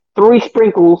3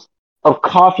 sprinkles of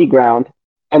coffee ground,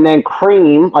 and then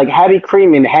cream, like heavy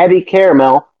cream and heavy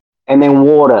caramel, and then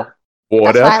water.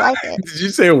 Water? That's why I like it. Did you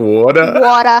say water?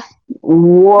 Water.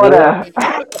 Water.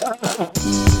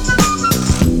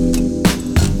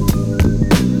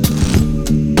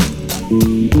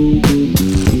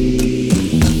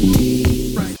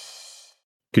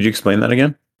 Could you explain that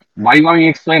again? Why do you want me to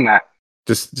explain that?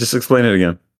 Just explain it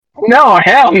again. No,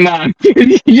 hell no.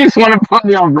 You just want to put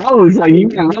me on roast. Like, you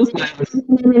can roast my ass.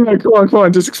 No, come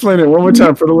on. Just explain it one more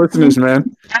time for the listeners,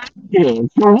 man. Yeah,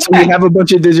 for what? So you have a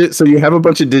bunch of digits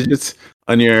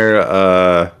on your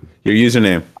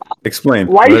username. Explain.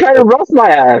 Why are you trying to roast my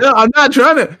ass? No, I'm not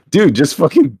trying to. Dude,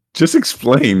 just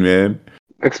explain, man.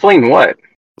 Explain what?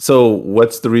 So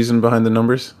what's the reason behind the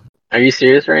numbers? Are you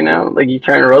serious right now? Like, you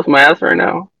trying to roast my ass right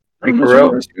now? Like, for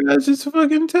real? Just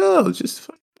fucking tell.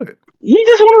 You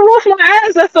just want to roast my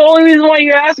ass. That's the only reason why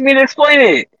you asked me to explain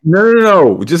it.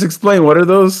 No. Just explain. What are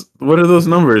those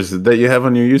numbers that you have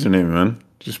on your username, man?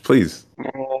 Just please.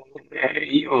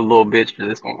 You a little bitch for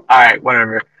this one. All right,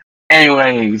 whatever.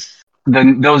 Anyways,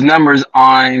 those numbers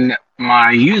on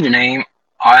my username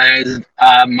are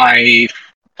my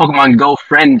Pokemon Go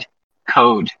friend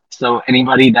code. So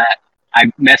anybody that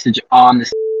I message on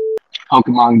this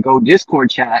Pokemon Go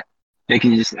Discord chat, they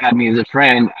can just add me as a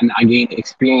friend, and I gain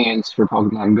experience for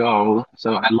Pokemon Go.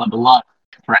 So I level up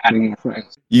for adding more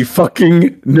friends. You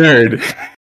fucking nerd.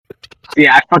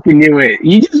 Yeah, I fucking knew it.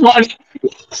 You just wanted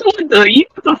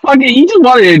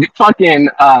fucking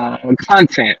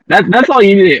content. That's all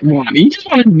you did want. You just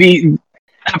wanted to be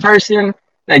a person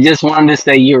that just wanted to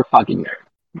say you're a fucking nerd.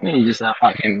 You're just a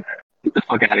fucking nerd. Get the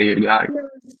fuck out of here, dog.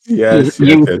 Yes.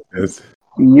 You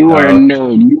are a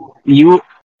nerd.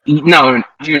 No,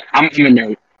 I'm a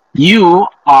nerd. You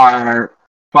are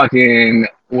fucking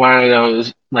one of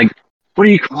those, like, what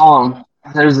do you call them?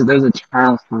 There's a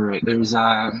term for it. There's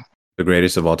the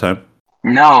greatest of all time.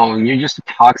 No, you're just a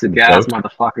toxic ass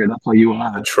motherfucker. That's what you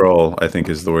are. A troll, I think,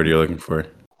 is the word you're looking for.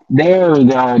 There we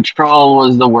go. Troll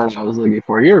was the word I was looking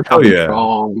for. You're a fucking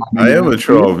troll. I am a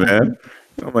troll, man.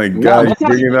 Oh my god, you're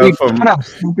bringing it up from... No.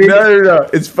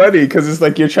 It's funny because it's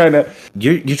like you're trying to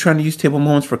use table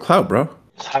moments for clout, bro.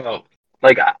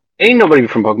 Like, ain't nobody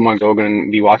from Pokemon Go gonna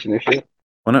be watching this shit.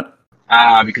 Why not?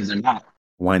 Because they're not.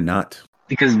 Why not?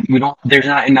 Because there's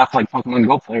not enough like Pokemon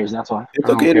Go players. That's why. It's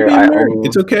okay to be a nerd.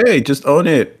 It's okay. Just own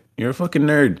it. You're a fucking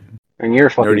nerd. And you're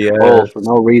a fucking troll for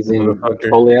no reason.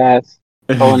 Holy ass.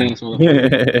 Trolling ass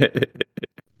motherfucker.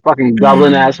 Fucking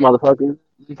goblin ass motherfucker.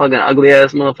 Fucking ugly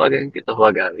ass motherfucker. Get the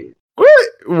fuck out of here. What?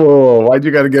 Whoa, why'd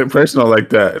you gotta get personal like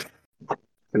that? Cause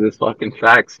it's fucking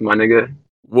facts, my nigga.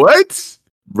 What?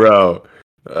 Bro.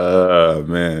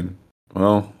 Man.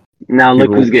 Well. Now look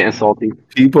who's getting salty.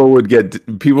 People would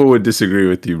disagree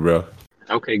with you, bro.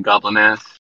 Okay, goblin ass.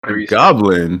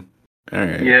 Goblin?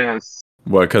 Alright. Yes.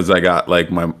 What, because I got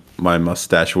like my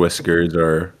mustache whiskers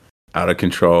are out of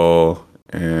control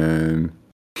and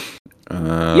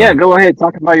yeah, go ahead,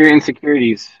 talk about your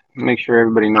insecurities. Make sure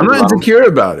everybody knows. I'm not insecure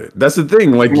about it. That's the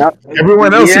thing. Like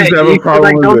everyone else seems to have a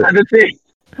problem with it.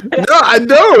 No, I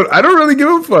don't. I don't really give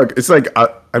a fuck. It's like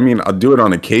I mean, I'll do it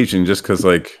on occasion just because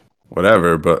like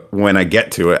whatever. But when I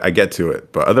get to it, I get to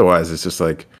it. But otherwise, it's just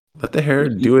like let the hair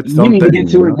do its own thing. You need to get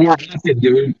to it more often,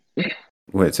 dude.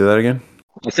 Wait, say that again.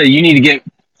 I said you need to get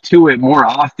to it more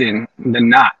often than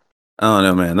not. I don't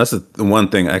know, man. That's the one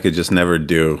thing I could just never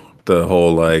do. The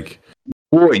whole like,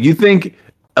 boy, you think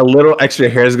a little extra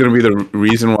hair is gonna be the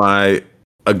reason why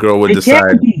a girl would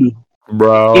decide?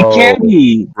 Bro, it can't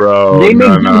be, bro.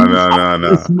 No.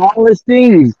 The smallest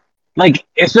things, like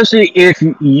especially if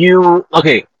you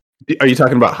Are you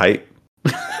talking about height?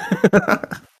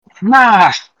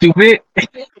 Nah, stupid.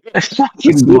 The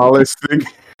smallest thing.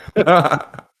 I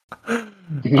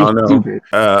don't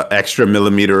know. Extra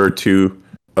millimeter or two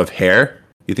of hair.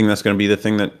 You think that's gonna be the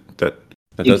thing that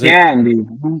does it? Can be.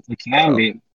 It can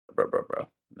be. Bro.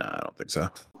 Nah, I don't think so.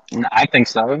 I think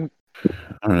so.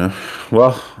 I don't know.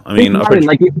 Well, I mean,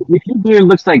 like if your beard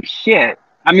looks like shit,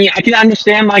 I mean, I can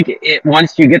understand like it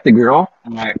once you get the girl.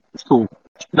 Like, it's cool.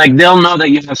 Like they'll know that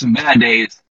you have some bad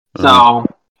days. So,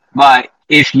 but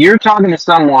if you're talking to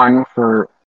someone for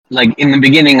like in the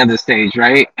beginning of the stage,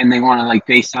 right, and they want to like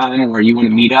FaceTime or you want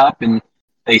to meet up, and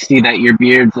they see that your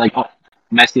beard's like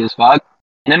messy as fuck,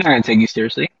 they're not gonna take you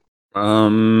seriously. I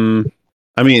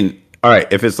mean, all right,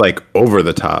 if it's like over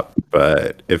the top,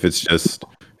 but if it's just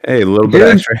hey, a little bit of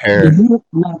extra hair. No.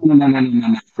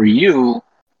 For you,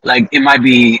 like it might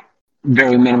be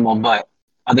very minimal, but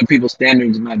other people's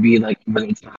standards might be like over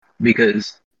the top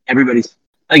because everybody's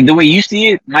like the way you see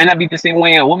it might not be the same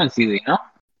way a woman sees it, you know?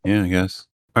 Yeah, I guess.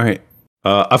 All right,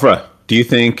 Afra, Do you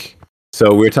think?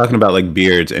 So we're talking about like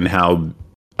beards and how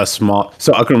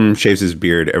so Akram shaves his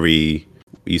beard every,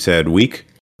 you said, week,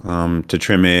 to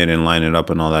trim it and line it up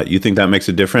and all that. You think that makes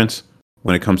a difference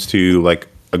when it comes to like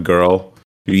a girl?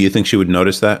 Do you think she would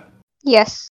notice that?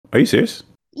 Yes. Are you serious?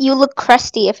 You look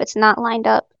crusty if it's not lined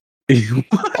up.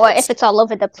 Or if it's all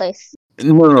over the place.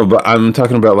 No, but I'm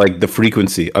talking about like the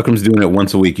frequency. Akram's doing it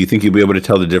once a week. You think you'll be able to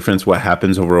tell the difference what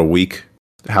happens over a week?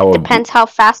 Depends how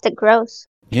fast it grows.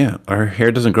 Yeah, our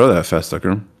hair doesn't grow that fast,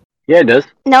 Akram. Yeah, it does.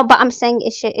 No, but I'm saying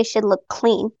it should look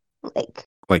clean.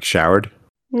 Like showered?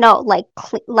 No, like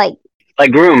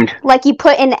like groomed. Like you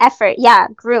put in effort. Yeah,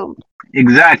 groomed.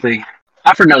 Exactly.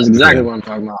 Alfred knows exactly what I'm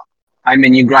talking about. I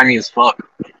mean, you grimy as fuck.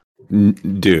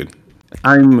 Dude.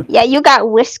 Yeah, you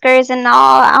got whiskers and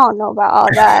all. I don't know about all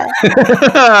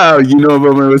that. You know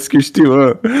about my whiskers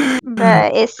too, huh?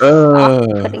 But it's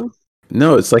off-putting.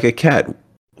 No, it's like a cat.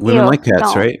 Women like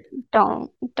cats, right?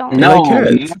 Don't. No,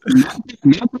 like cats.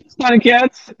 Not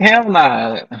cats. Hell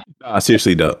nah. Nah,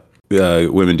 seriously, though.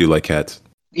 Women do like cats.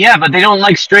 Yeah, but they don't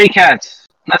like stray cats.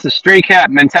 That's a stray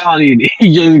cat mentality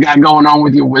you just got going on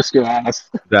with your whisker ass.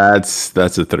 That's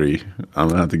a 3. I'm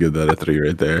gonna have to give that a 3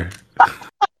 right there.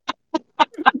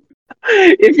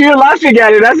 If you're laughing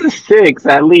at it, that's a 6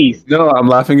 at least. No, I'm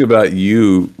laughing about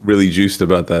you really juiced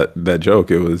about that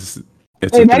joke. It's a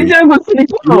 3. That joke was pretty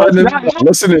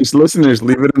close. Listeners,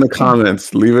 leave it in the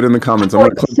comments. Leave it in the comments. I'm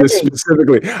gonna clip this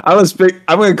specifically.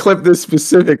 I'm gonna clip this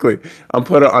specifically. I'll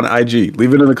put it on IG.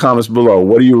 Leave it in the comments below.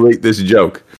 What do you rate this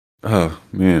joke? Oh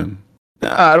man,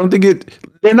 I don't think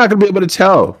they're not gonna be able to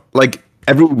tell. Like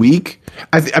every week,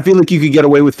 I feel like you could get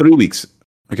away with 3 weeks.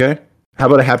 Okay. How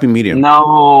about a happy medium?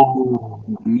 No.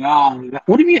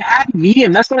 What do you mean happy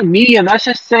medium? That's not a medium. That's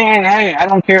just saying, hey, I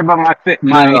don't care about my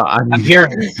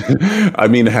appearance. I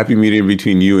mean a happy medium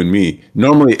between you and me.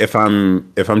 Normally, if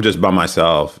I'm just by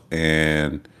myself,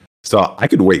 and so I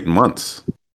could wait months.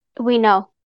 We know.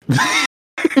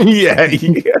 Yeah.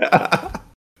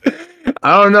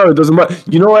 I don't know. It doesn't matter.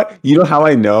 You know what? You know how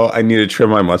I know I need to trim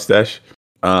my mustache?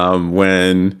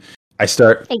 When I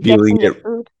start feeling it.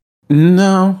 Food.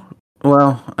 No.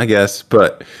 Well, I guess,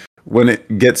 but when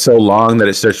it gets so long that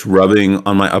it starts rubbing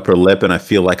on my upper lip and I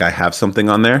feel like I have something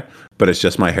on there, but it's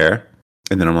just my hair.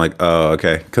 And then I'm like, oh,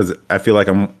 okay. Because I feel like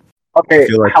I'm... Okay,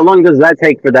 how long does that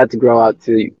take for that to grow out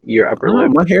to your upper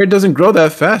lip? My hair doesn't grow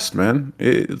that fast, man.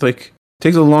 It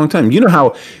takes a long time. You know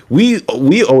how we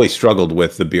always struggled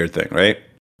with the beard thing, right?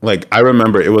 Like, I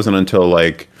remember it wasn't until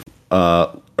like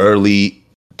early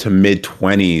to mid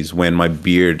 20s when my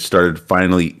beard started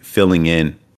finally filling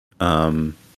in.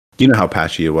 You know how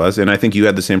patchy it was, and I think you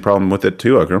had the same problem with it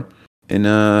too, Akram. And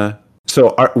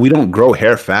so we don't grow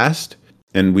hair fast,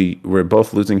 and we're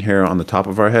both losing hair on the top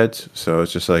of our heads. So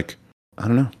it's just like, I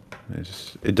don't know,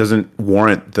 it doesn't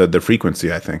warrant the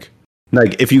frequency. I think,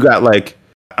 like, if you got like,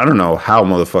 I don't know how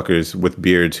motherfuckers with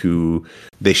beards who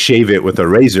they shave it with a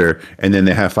razor and then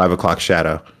they have 5 o'clock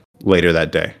shadow later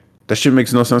that day. That shit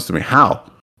makes no sense to me. How?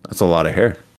 That's a lot of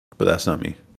hair, but that's not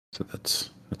me. So that's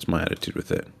my attitude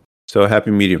with it. So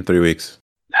happy medium, 3 weeks.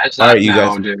 That's all right, you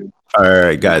guys. Dude. All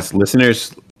right, guys,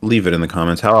 listeners, leave it in the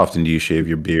comments. How often do you shave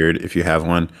your beard if you have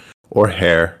one, or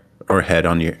hair, or hair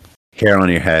on your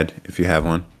head if you have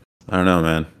one? I don't know,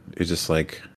 man. It's just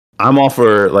like, I'm all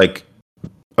for like,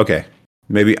 okay,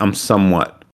 maybe I'm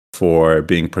somewhat for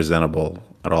being presentable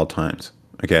at all times.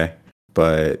 Okay,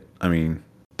 but I mean,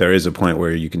 there is a point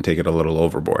where you can take it a little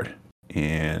overboard,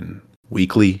 and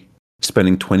weekly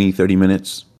spending 20-30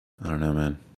 minutes, I don't know,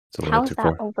 man. How is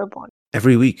that overboard?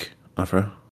 Every week,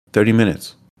 Afra. 30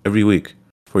 minutes every week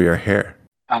for your hair.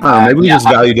 Maybe we just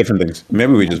value different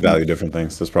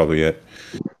things. That's probably it.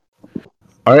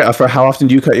 All right, Afra, how often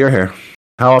do you cut your hair?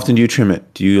 How often do you trim it?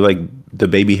 Do you like the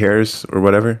baby hairs or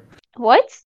whatever? What?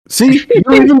 See? You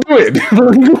don't even do it.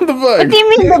 What the fuck? What do you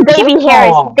mean the baby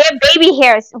hairs? They're baby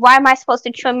hairs. Why am I supposed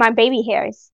to trim my baby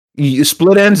hairs? You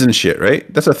split ends and shit,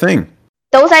 right? That's a thing.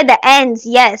 Those are the ends,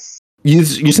 yes.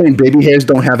 You're saying baby hairs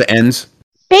don't have ends?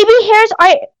 Baby hairs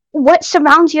are what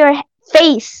surrounds your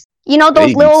face. You know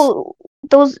those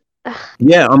those.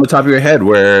 Yeah, on the top of your head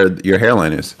where your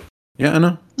hairline is. Yeah, I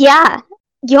know. Yeah,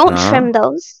 you don't trim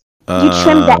those. You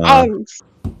trim the ends.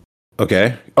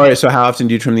 Okay. All right. So how often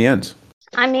do you trim the ends?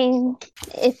 I mean,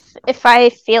 if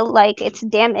I feel like it's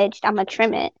damaged, I'm gonna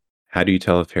trim it. How do you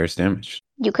tell if hair's damaged?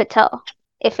 You could tell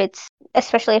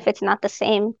especially if it's not the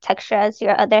same texture as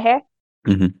your other hair.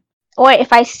 Mm-hmm. Or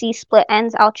if I see split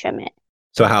ends, I'll trim it.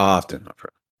 So how often?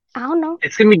 I don't know.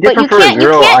 It's gonna be different for a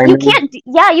girl. You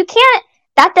can't.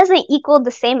 That doesn't equal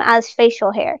the same as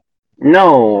facial hair. No.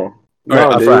 All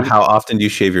right, Afra, how often do you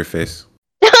shave your face?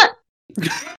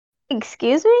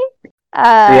 Excuse me?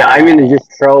 Yeah, I mean, he's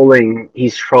just trolling.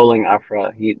 He's trolling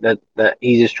Afra. He's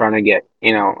just trying to get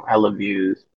hella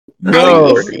views.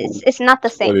 No, it's not the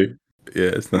same. Funny. Yeah,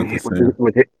 it's not the same.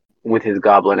 With his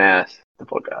goblin ass. The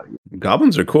fuck out.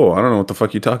 Goblins are cool. I don't know what the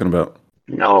fuck you're talking about.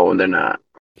 No, they're not.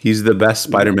 He's the best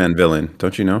Spider-Man villain.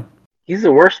 Don't you know? He's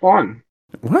the worst one.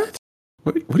 What?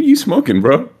 What are you smoking,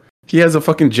 bro? He has a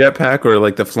fucking jetpack or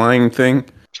like the flying thing.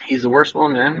 He's the worst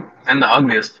one, man, and the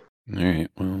ugliest. All right.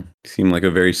 Well, you seem like a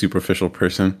very superficial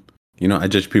person. You know, I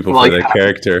judge people for their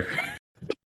character.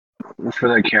 For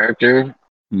their character?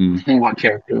 Mm. What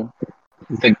character?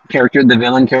 The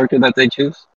villain character that they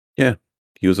choose? Yeah.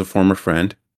 He was a former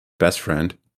friend, best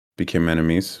friend, became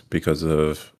enemies because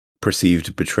of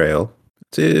perceived betrayal.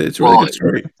 It's a really good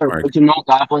story. Original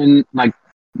Goblin, like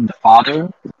the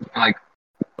father, like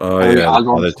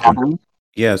Oswald's father.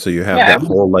 Yeah, so you have that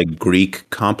whole like Greek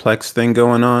complex thing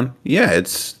going on. Yeah,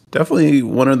 it's definitely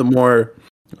one of the more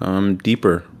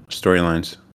deeper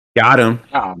storylines. Got him.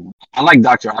 I like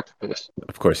Dr. Octopus.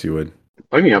 Of course you would.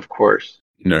 What do you mean, of course?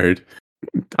 Nerd.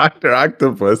 Dr.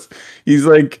 Octopus. He's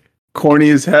like corny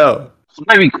as hell. He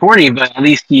might be corny, but at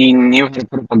least he knew how to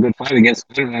put up a good fight against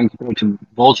Spider-Man compared to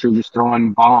Vulture just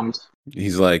throwing bombs.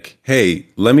 He's like, hey,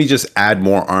 let me just add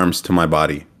more arms to my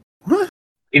body. What?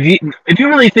 If you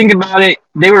really think about it,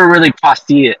 they were really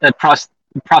prosthetics.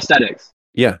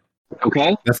 Yeah.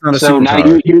 Okay. That's not a so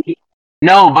superpower.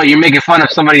 Now no, but you're making fun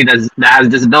of somebody that has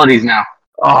disabilities now.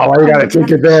 Oh, why you gotta take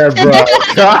it there, bro?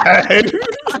 God.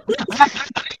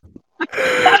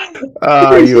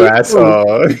 Oh, you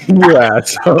asshole! You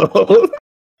asshole!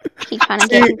 He's trying to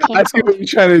get I see what you're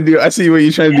trying to do. I see what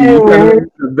you're trying to do. You're trying to make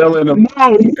the villain of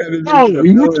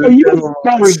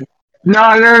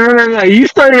No. You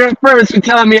started at first with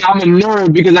telling me I'm a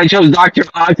nerd because I chose Dr.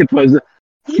 Octopus,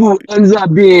 who ends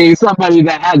up being somebody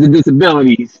that has a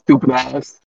disability, stupid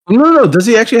ass. No. Does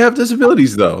he actually have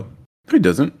disabilities, though? He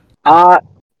doesn't.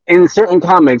 In certain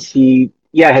comics, his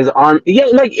arm. Yeah,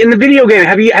 like in the video game.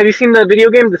 Have you seen the video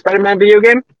game, the Spider-Man video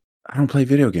game? I don't play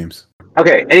video games.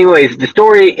 Okay. Anyways, the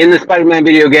story in the Spider-Man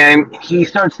video game, he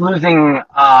starts losing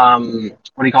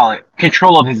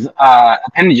control of his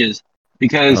appendages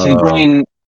because his brain.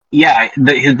 Yeah,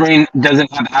 his brain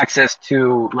doesn't have access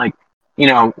to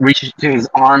reach to his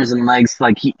arms and legs.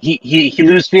 Like he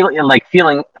loses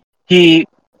feeling. He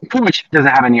pretty much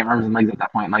doesn't have any arms and legs at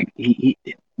that point. Like the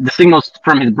signals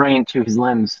from his brain to his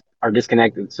limbs are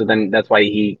disconnected. So then that's why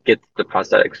he gets the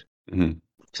prosthetics. Mm-hmm.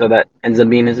 So that ends up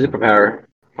being his superpower.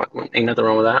 Ain't nothing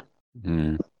wrong with that.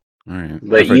 Mm. All right.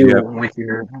 But with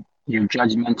your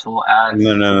judgmental ass.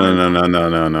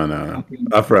 No.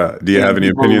 Afra, do you have any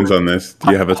opinions on this?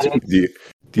 Do you have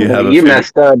You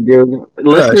messed up, dude.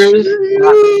 Listeners,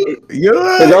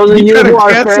 for those of you who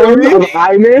are fans of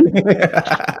Iron,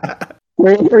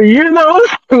 for you those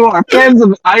who are fans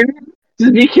of Iron,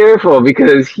 just be careful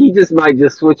because he just might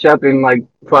just switch up and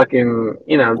fucking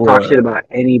talk shit about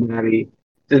anybody.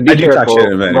 Just be careful. Talk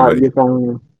shit about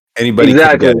anybody. Anybody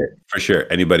could get it for sure.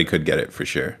 Anybody could get it for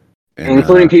sure,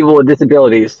 including people with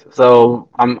disabilities. So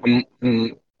I'm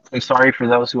sorry for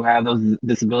those who have those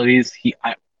disabilities.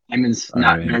 I'm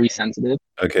not very sensitive.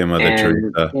 Okay, Mother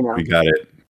Teresa, we got it.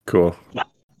 Cool.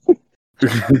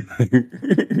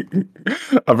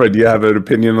 Afra, do you have an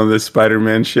opinion on this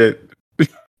Spider-Man shit?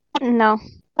 No.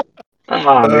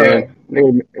 Oh man,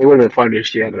 it would have been funny if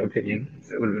she had an opinion.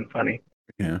 It would have been funny.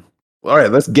 Yeah. All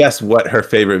right, let's guess what her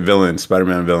favorite villain,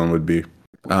 Spider-Man villain, would be.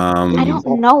 I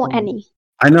don't know any.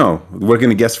 I know. We're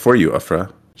gonna guess for you,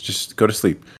 Afra. Just go to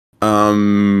sleep.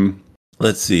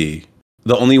 Let's see.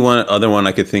 The only other one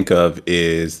I could think of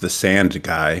is the Sand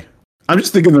guy. I'm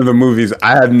just thinking of the movies.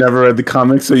 I have never read the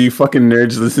comics, so you fucking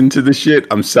nerds listen to this shit.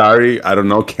 I'm sorry. I don't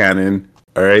know canon.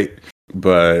 All right,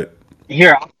 but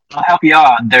here I'll help you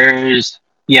out. There's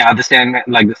the Sandman,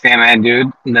 like the Sandman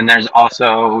dude, and then there's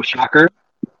also Shocker.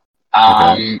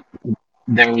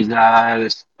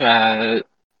 There's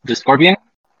the Scorpion,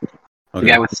 the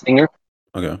guy with the stinger.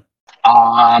 Okay.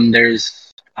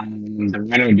 There's the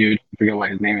Rhino dude. I forget what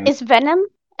his name is. Is Venom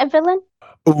a villain?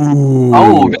 Ooh,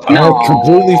 no. I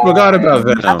completely forgot about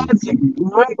Venom. That's a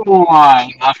great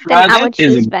one. Then I would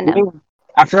choose Venom.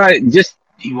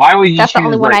 Why would you? That's the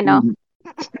only one I know.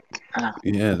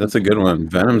 Yeah, that's a good one.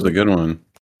 Venom's a good one.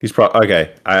 He's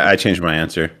okay. I changed my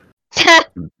answer.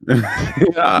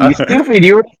 You stupid!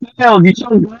 You failed. You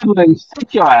chose Goblin.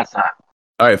 Sit your ass up.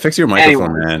 All right, fix your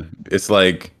microphone, man. It's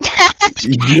like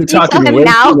you're talking way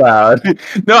too loud.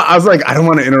 No, I was like, I don't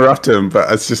want to interrupt him,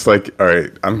 but it's just like, all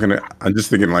right, I'm just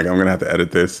thinking like I'm gonna have to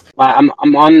edit this. I'm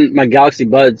on my Galaxy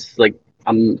Buds. Like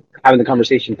I'm having the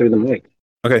conversation through the mic.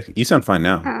 Okay, you sound fine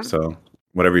now. So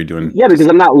whatever you're doing. Yeah, because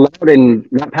I'm not loud and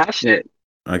not passionate.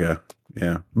 Okay.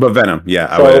 Yeah. But Venom.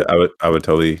 Yeah, So, I would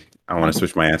totally. I want to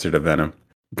switch my answer to Venom.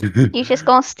 You just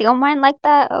gonna steal mine like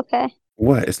that? Okay.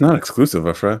 What? It's not exclusive,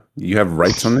 Afra. You have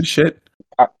rights on this shit.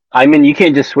 I mean, you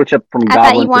can't just switch up from I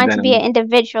thought you Goblin to wanted to be an Venom.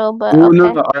 individual, but Ooh, okay.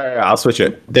 no, all right, I'll switch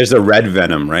it. There's a red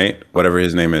Venom, right? Whatever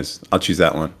his name is. I'll choose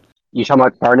that one. You talking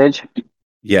about Carnage?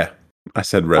 Yeah. I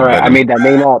said red All right, Venom. I made that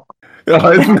name up.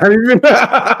 Oh, it's not even.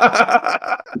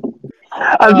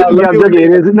 I'm joking. I'm joking.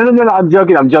 It is, no. I'm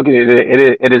joking.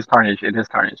 It is Carnage. It is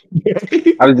Carnage.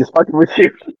 I was just fucking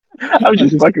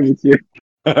with you.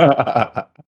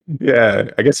 Yeah,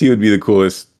 I guess he would be the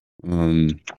coolest.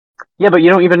 Yeah, but you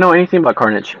don't even know anything about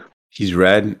Carnage. He's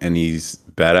red and he's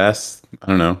badass. I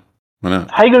don't know. Why not?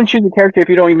 How are you gonna choose a character if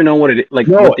you don't even know what it is? Like,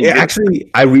 no,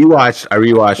 actually, I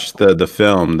rewatched the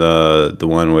film, the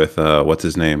one with what's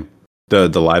his name, the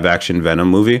live action Venom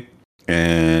movie,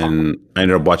 and I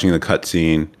ended up watching the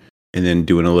cutscene and then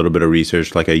doing a little bit of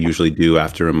research, like I usually do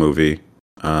after a movie,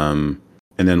 and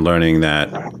then learning that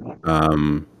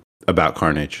about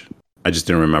Carnage. I just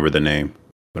didn't remember the name,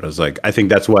 but I was like, I think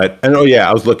that's what. And oh yeah,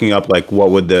 I was looking up like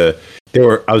what would I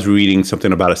was reading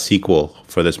something about a sequel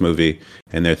for this movie,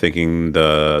 and they're thinking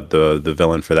the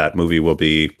villain for that movie will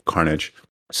be Carnage.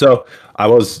 So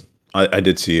I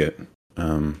did see it.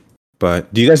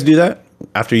 But do you guys do that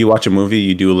after you watch a movie?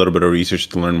 You do a little bit of research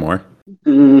to learn more.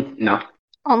 No.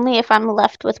 Only if I'm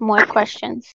left with more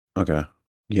questions. Okay.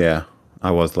 Yeah, I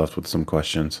was left with some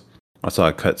questions. I saw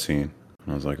a cutscene.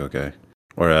 I was like, okay,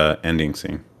 or a ending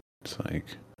scene. It's like,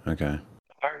 okay.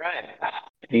 All right.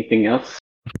 Anything else?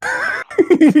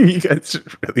 You guys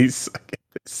really suck at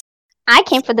this. I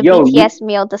came for the BTS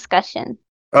meal discussion.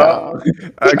 Oh,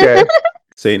 okay.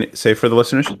 Say for the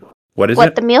listeners. What is it?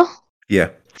 What, the meal? Yeah.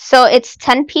 So it's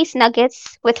 10-piece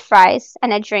nuggets with fries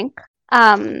and a drink.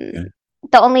 Okay.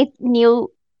 The only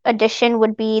new addition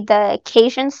would be the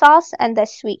Cajun sauce and the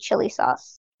sweet chili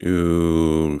sauce.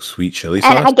 Ooh, sweet chili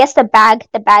sauce. And I guess the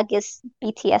bag is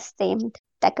BTS themed,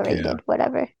 decorated,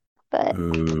 whatever. But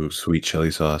ooh, sweet chili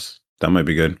sauce. That might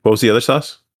be good. What was the other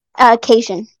sauce?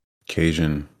 Cajun.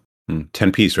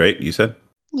 10-piece, right? You said?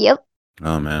 Yep.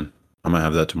 Oh man, I'm gonna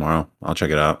have that tomorrow. I'll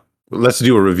check it out. Let's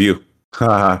do a review.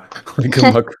 Like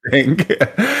a mukbang.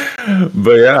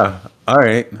 But yeah, all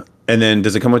right. And then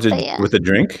does it come with a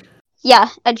drink? Yeah,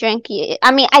 a drink.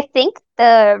 I mean, I think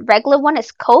the regular one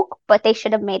is Coke, but they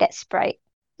should have made it Sprite.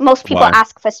 Most people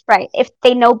ask for Sprite. If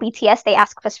they know BTS, they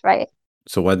ask for Sprite.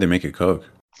 So why'd they make it Coke?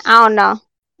 I don't know.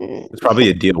 It's probably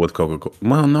a deal with Coca-Cola.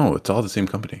 Well, no, it's all the same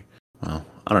company. Well,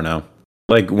 I don't know.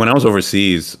 Like when I was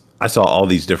overseas, I saw all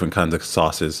these different kinds of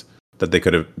sauces that they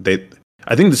could have.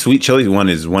 I think the sweet chili one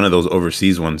is one of those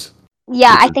overseas ones.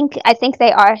 Yeah, I think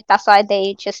they are. That's why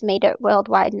they just made it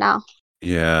worldwide now.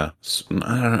 Yeah,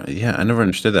 I don't know. Yeah, I never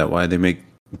understood that. Why they make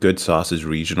good sauces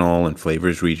regional and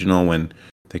flavors regional when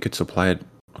they could supply it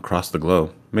across the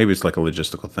globe. Maybe it's like a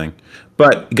logistical thing.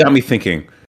 But it got me thinking,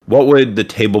 what would the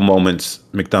table moments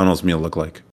McDonald's meal look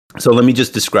like? So let me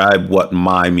just describe what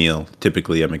my meal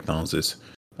typically at McDonald's is.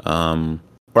 Or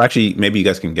actually, maybe you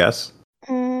guys can guess.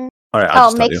 All right,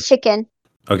 I'll just tell you. McChicken.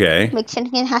 Okay.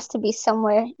 McChicken has to be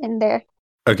somewhere in there.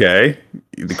 Okay,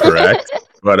 correct.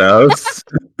 What else?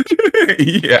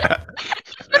 Yeah.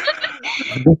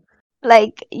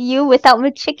 Like, you without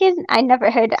McChicken? I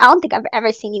don't think I've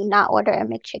ever seen you not order a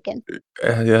McChicken.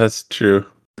 Yeah, that's true.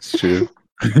 It's true.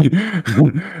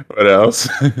 What else?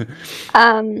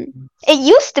 It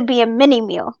used to be a mini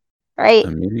meal, right?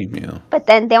 A mini meal. But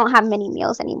then they don't have mini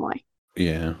meals anymore.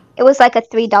 Yeah. It was like a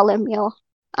 $3 meal.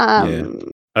 Yeah.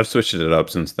 I've switched it up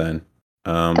since then.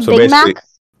 A so Big Mac?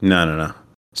 No.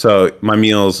 So my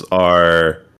meals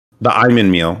are the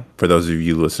Iman meal, for those of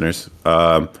you listeners.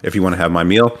 If you want to have my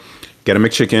meal, get a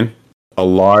McChicken, a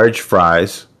large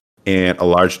fries, and a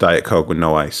large Diet Coke with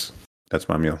no ice. That's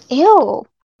my meal. Ew.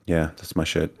 Yeah, that's my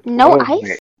shit. No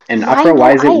ice? And Afra,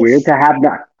 why is it weird to have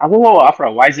that? Afra,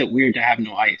 why is it weird to have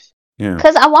no ice? Yeah.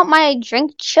 Because I want my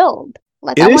drink chilled.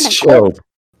 Like, it is chilled.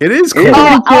 It is cold.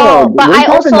 But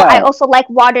I also like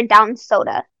watered down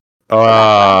soda.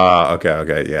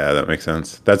 Okay. Yeah, that makes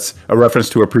sense. That's a reference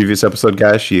to a previous episode,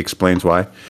 guys. She explains why.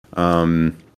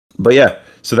 But yeah,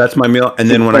 so that's my meal. And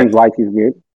then why she's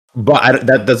weird. But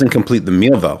that doesn't complete the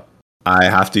meal, though. I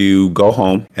have to go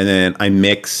home, and then I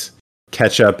mix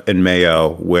ketchup and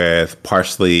mayo with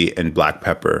parsley and black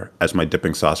pepper as my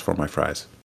dipping sauce for my fries.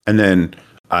 And then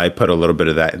I put a little bit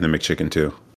of that in the McChicken,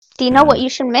 too. Do you know what you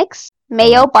should mix?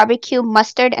 Mayo, barbecue,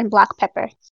 mustard, and black pepper.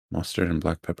 Mustard and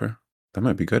black pepper? That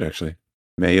might be good, actually.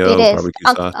 Mayo, barbecue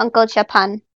sauce. Uncle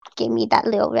Japan gave me that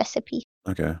little recipe.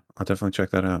 Okay, I'll definitely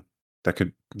check that out. That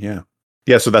could, yeah.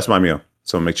 Yeah, so that's my meal.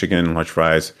 So McChicken, large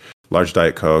fries, large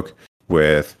Diet Coke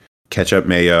with ketchup,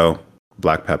 mayo,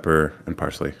 black pepper, and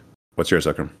parsley. What's yours,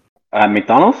 Akram?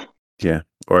 McDonald's? Yeah.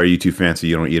 Or are you too fancy?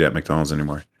 You don't eat at McDonald's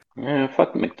anymore? Yeah,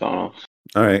 fuck McDonald's.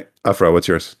 All right. Afra, what's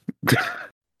yours?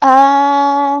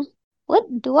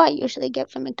 What do I usually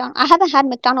get from McDonald's? I haven't had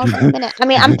McDonald's in a minute. I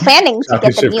mean, I'm planning to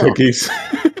get the meal. Cookies.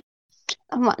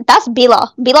 That's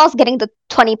Bilal. Bilal's getting the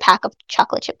 20 pack of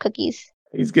chocolate chip cookies.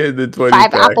 He's getting the 20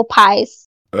 5 pack. apple pies.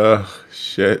 Oh,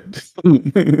 shit.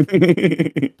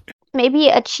 Maybe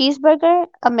a cheeseburger,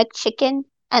 a McChicken,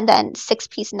 and then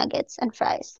 6-piece nuggets and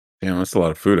fries. Damn, that's a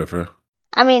lot of food, Afra.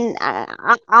 I mean,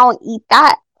 I don't eat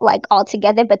that like all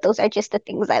together, but those are just the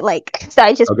things I like. So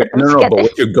I just okay. put them No, together. but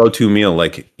what's your go-to meal?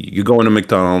 Like, you go into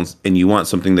McDonald's and you want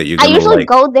something that you're gonna I usually like.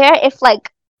 go there if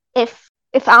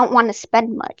I don't want to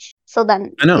spend much. So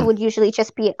then it would usually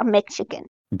just be a McChicken.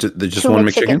 Just one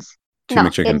McChicken? Two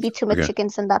McChickens. It'd be 2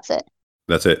 McChickens and that's it.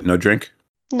 That's it. No drink?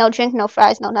 No drink, no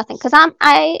fries, no nothing. Because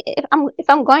if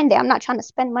I'm going there, I'm not trying to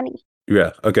spend money.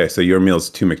 Yeah. Okay. So your meal's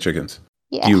 2 McChickens.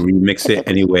 Yeah. Do you remix it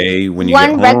anyway when you get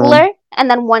home? 1 regular and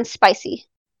then 1 spicy.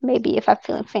 Maybe if I'm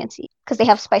feeling fancy. Because they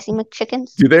have spicy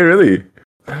McChickens. Do they really?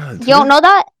 You don't know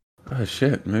that? Oh,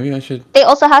 shit. Maybe I should. They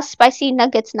also have spicy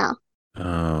nuggets now.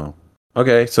 Oh.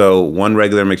 Okay. So 1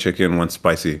 regular McChicken, 1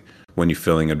 spicy when you're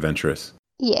feeling adventurous.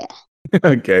 Yeah.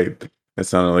 Okay. That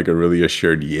sounded like a really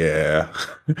assured yeah.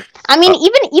 I mean,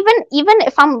 even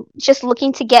if I'm just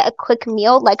looking to get a quick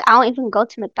meal, like I don't even go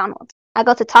to McDonald's. I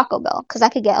go to Taco Bell because I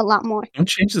could get a lot more. Don't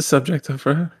change the subject,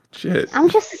 Afra. Shit. I'm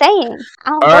just saying. I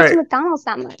don't go to McDonald's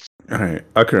that much. All right,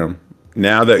 Akram.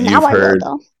 Now that you've heard,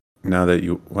 now that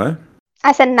you what?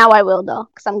 I said now I will though,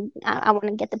 because I want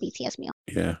to get the BTS meal.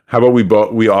 Yeah. How about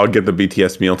we all get the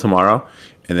BTS meal tomorrow,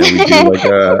 and then we do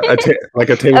like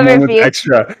a table moment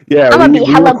extra. Yeah, I'm gonna be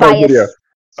hella biased. Yeah,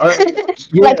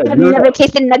 like I've never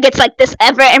tasted nuggets like this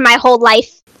ever in my whole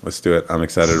life. Let's do it. I'm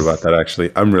excited about that.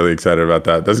 Actually, I'm really excited about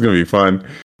that. That's gonna be fun.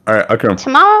 All right, Akram.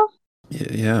 Tomorrow?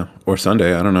 Yeah, or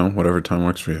Sunday. I don't know. Whatever time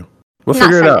works for you. We'll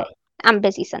figure it out. I'm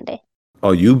busy Sunday.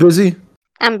 Oh, you busy?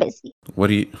 I'm busy. What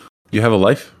do you have a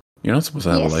life? You're not supposed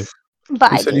to have a life.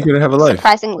 But you said you could have a life.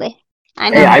 Surprisingly.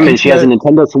 I know. Hey, I mean, she has a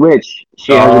Nintendo Switch.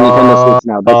 She has a Nintendo Switch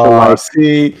now. That's her life.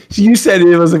 See, you said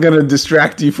it wasn't going to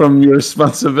distract you from your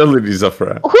responsibilities,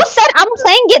 Afra. Who said I'm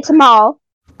playing it tomorrow?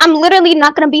 I'm literally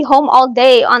not going to be home all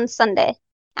day on Sunday.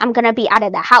 I'm going to be out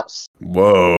of the house.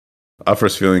 Whoa.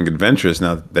 Afra's feeling adventurous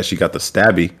now that she got the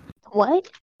stabby. What?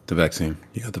 The vaccine.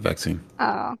 You got the vaccine.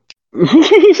 Oh. What?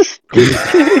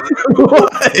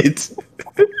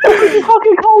 What do you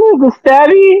fucking call it? The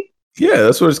stabby? Yeah,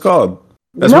 that's what it's called.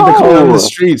 That's what they call it in the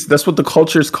streets. That's what the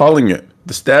culture is calling it.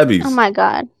 The stabbies. Oh my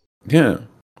god. Yeah.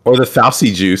 Or the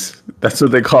Fauci juice. That's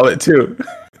what they call it too.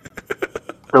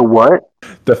 The what?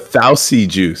 The Fauci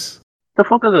juice. The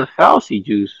fuck is a Fauci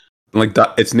juice? Like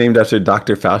it's named after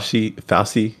Dr.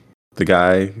 Fauci, the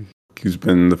guy who's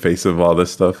been the face of all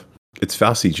this stuff. It's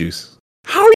Fauci juice.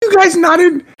 How are you guys not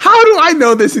in? How do I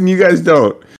know this and you guys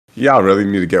don't? Y'all really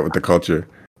need to get with the culture.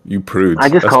 You prudes. I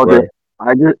just called it.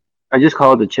 I just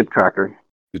call it the chip tracker.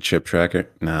 The chip tracker?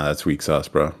 Nah, that's weak sauce,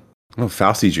 bro. Oh,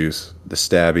 Fauci juice. The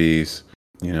stabbies,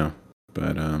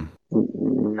 but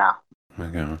Nah.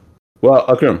 Okay.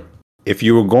 Well, Akram, if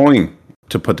you were going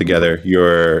to put together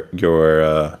your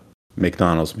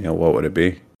McDonald's meal, what would it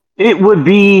be? It would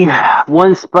be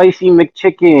 1 spicy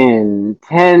McChicken,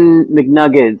 10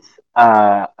 McNuggets,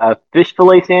 a fish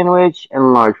fillet sandwich,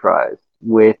 and large fries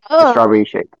with a strawberry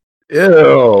shake.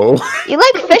 Ew. You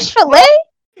like fish fillet?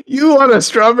 You want a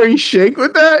strawberry shake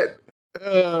with that?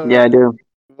 Yeah, I do.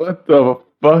 What the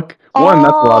fuck? One,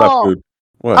 that's a lot of food.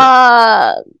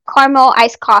 What? Caramel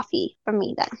iced coffee for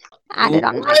me then. Add it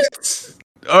on mine.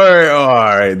 All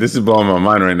right. This is blowing my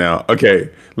mind right now.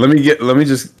 Okay, let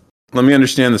me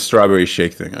understand the strawberry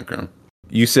shake thing, Akram.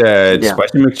 You said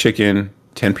spicy McChicken,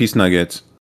 10-piece nuggets,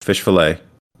 fish fillet.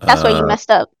 That's where you messed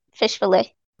up. Fish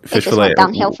fillet. Fish fillet. Went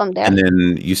downhill from there. And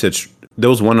then you said there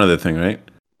was one other thing, right?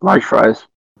 Large fries.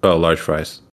 Oh, large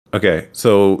fries. Okay,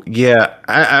 so yeah,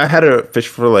 I had a fish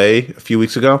fillet a few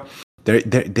weeks ago. They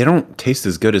don't taste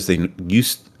as good as they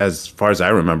used, as far as I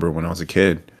remember when I was a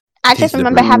kid. I just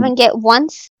remember having it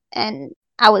once, and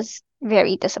I was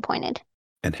very disappointed.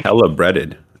 And hella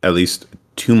breaded. At least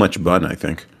too much bun, I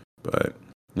think. But,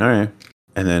 all right.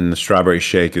 And then the strawberry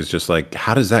shake is just like,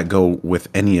 how does that go with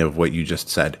any of what you just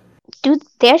said? Do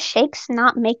their shakes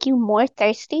not make you more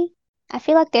thirsty? I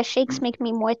feel like their shakes make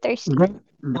me more thirsty.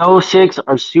 Those shakes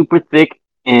are super thick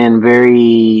and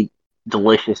very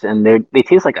delicious, and they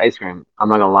taste like ice cream. I'm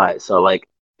not gonna lie. So like,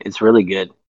 it's really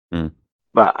good.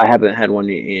 But I haven't had one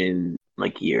in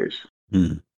like years.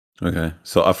 Okay.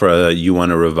 So, Afra, you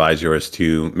want to revise yours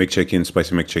to McChicken,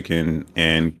 spicy McChicken,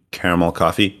 and caramel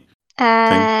coffee?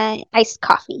 Iced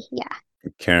coffee. Yeah.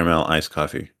 Caramel iced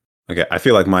coffee. Okay. I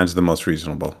feel like mine's the most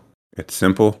reasonable. It's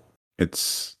simple.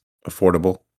 It's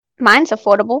affordable. Mine's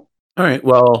affordable. All right.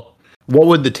 Well, what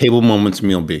would the table moments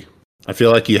meal be? I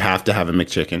feel like you have to have a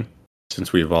McChicken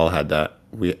since we've all had that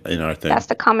in our thing. That's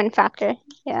the common factor.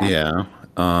 Yeah. Yeah.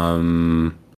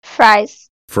 Fries.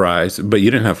 Fries, but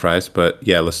you didn't have fries. But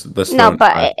yeah, let's. No,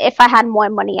 but if I had more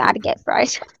money, I'd get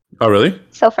fries. Oh, really?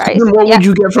 So fries. Then what would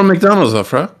you get from McDonald's,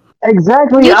 Afra?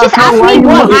 Exactly. You just asked me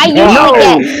what I usually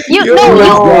get. He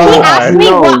asked me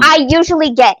what I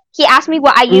usually get. He asked me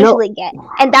what I usually get,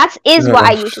 and that is what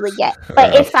I usually get.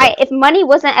 But if money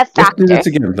wasn't a factor,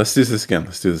 Let's do this again.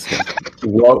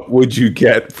 What would you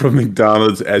get from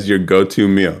McDonald's as your go-to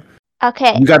meal?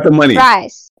 Okay. You got the money.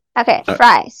 Fries. Okay,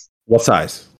 fries. What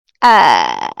size?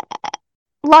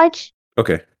 Large.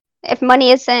 Okay. If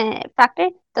money isn't a factor,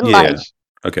 then large.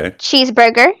 Okay.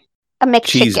 Cheeseburger, a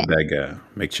McChicken. Cheeseburger,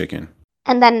 McChicken.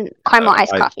 And then caramel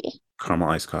iced coffee. Caramel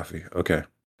iced coffee. Okay.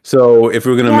 So if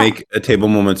we're gonna make a table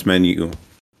moments menu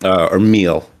or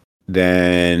meal,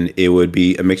 then it would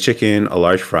be a McChicken, a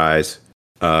large fries.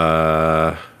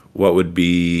 What would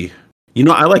be?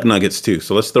 I like nuggets too.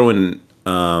 So let's throw in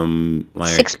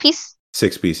like 6-piece.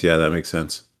 6-piece. Yeah, that makes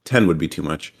sense. 10 would be too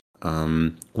much.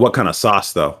 What kind of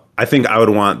sauce though? I think I would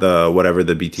want the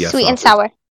BTS sweet and sour.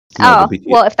 No,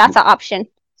 well, if that's an option,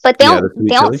 but they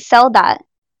don't sell that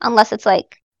unless it's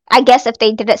like, I guess if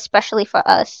they did it specially for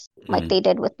us, like they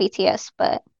did with BTS.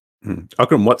 But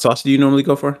Akram, what sauce do you normally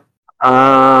go for?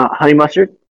 Honey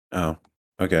mustard. Oh,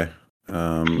 okay.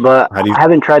 But I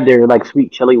haven't tried their like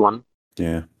sweet chili one.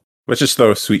 Yeah, let's just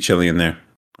throw a sweet chili in there.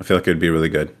 I feel like it'd be really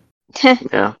good.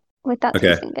 Yeah. Without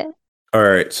tasting good. All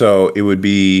right, so it would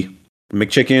be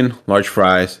McChicken, large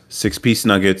fries, 6-piece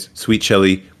nuggets, sweet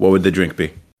chili. What would the drink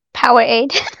be?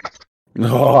 Powerade.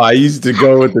 Oh, I used to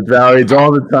go with the Powerades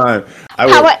all the time.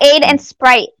 Powerade and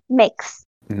Sprite mix.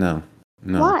 No.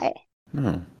 Why?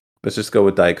 No. Let's just go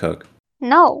with Diet Coke.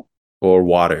 No. Or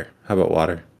water. How about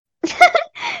water?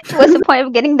 What's the point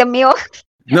of getting the meal?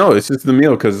 No, it's just the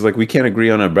meal because we can't agree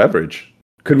on a beverage.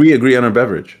 Could we agree on a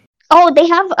beverage? Oh, they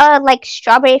have like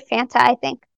strawberry Fanta, I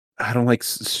think. I don't like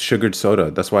sugared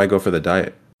soda. That's why I go for the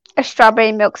diet. A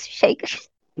strawberry milkshake.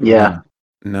 Yeah.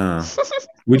 No.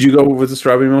 Would you go with the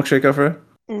strawberry milkshake, Afra?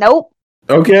 Nope.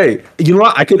 Okay. You know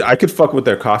what? I could fuck with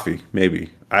their coffee, maybe.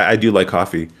 I do like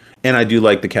coffee. And I do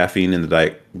like the caffeine in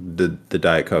the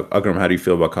Diet Coke. Akram, how do you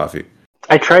feel about coffee?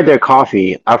 I tried their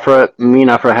coffee. Me and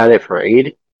Afra had it for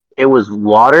Eid. It was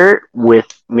water with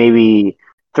maybe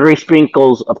 3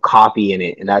 sprinkles of coffee in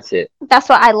it, and that's it. That's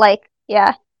what I like.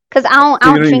 Yeah. Because I don't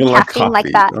drink caffeine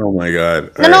like that. Oh my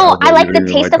god! No, I like the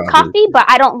taste of coffee, but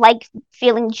I don't like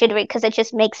feeling jittery because it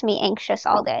just makes me anxious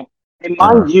all day. And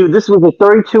mind you, this was a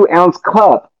 32-ounce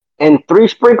cup and 3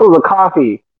 sprinkles of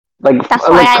coffee, like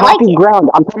coffee ground.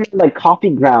 I'm talking like coffee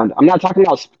ground. I'm not talking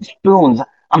about spoons.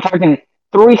 I'm talking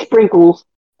 3 sprinkles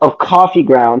of coffee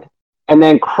ground, and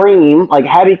then cream, like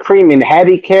heavy cream and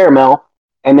heavy caramel,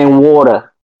 and then water.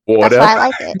 Water? That's why I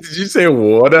like it. Did you say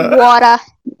water? Water.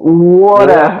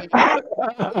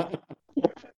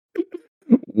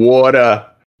 Water.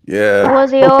 Yeah.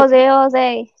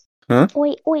 Ozzy. Huh?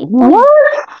 Wait.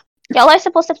 What? Y'all are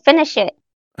supposed to finish it.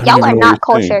 Y'all are not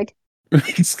cultured.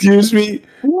 Excuse me?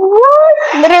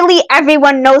 What? Literally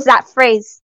everyone knows that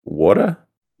phrase. Water?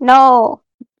 No.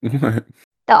 What?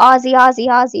 The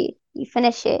Aussie. You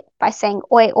finish it by saying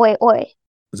oi.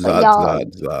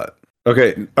 Zod.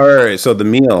 Okay, all right. So the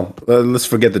meal. Let's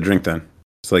forget the drink then.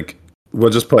 It's like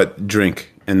we'll just put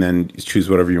drink and then choose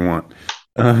whatever you want.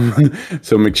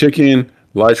 So McChicken,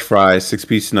 large fries,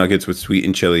 6-piece nuggets with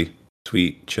sweet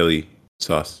chili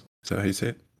sauce. Is that how you say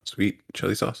it? Sweet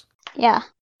chili sauce. Yeah.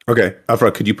 Okay,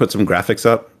 Afra, could you put some graphics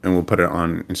up and we'll put it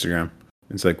on Instagram?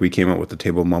 It's like we came up with the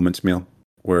Table Moments meal.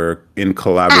 We're in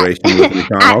collaboration with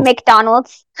McDonald's. At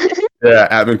McDonald's. Yeah,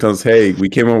 at McDonald's. Hey, we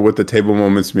came up with the Table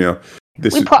Moments meal.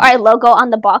 We put our logo on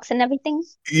the box and everything.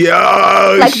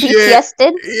 Yo, like shit. BTS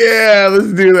did. Yeah,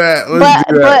 let's do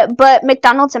that. But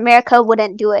McDonald's America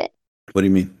wouldn't do it. What do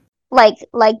you mean? Like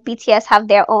BTS have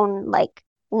their own like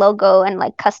logo and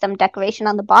like custom decoration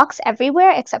on the box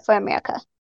everywhere except for America.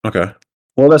 Okay.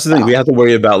 Well, that's the thing. We have to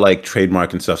worry about like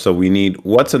trademark and stuff. So we need,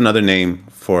 what's another name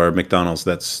for McDonald's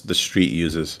that's the street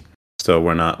uses? So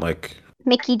we're not like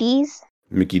Mickey D's.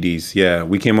 Mickey D's. Yeah,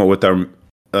 we came up with our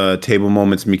Table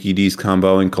Moments Mickey D's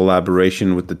combo in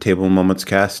collaboration with the Table Moments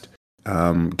cast.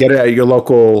 Get it at your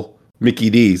local Mickey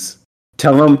D's.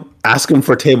 Tell them, ask them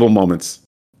for Table Moments,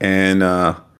 and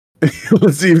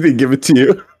let's see if they give it to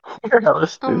you.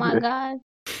 Oh my god.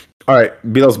 All right,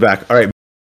 Bilo's back. All right,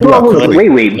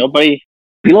 wait. Nobody.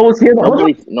 Bilo was here.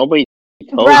 Nobody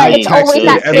told Bruh, me. it's always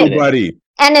that everybody.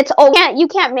 And it's you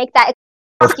can't make that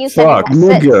excuse Fuck,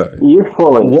 nigga. You're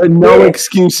full of What? No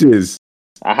excuses.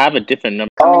 I have a different number.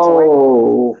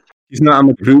 Oh. He's not on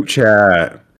the group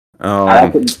chat.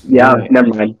 Never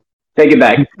mind. Take it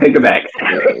back.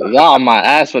 Y'all on my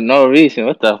ass for no reason.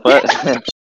 What the fuck?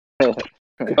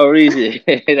 No reason.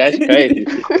 That's crazy.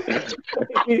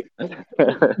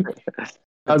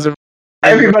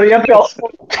 Everybody up, y'all.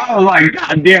 Oh my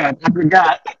god, damn! I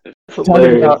forgot. We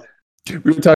were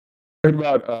talking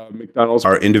about McDonald's,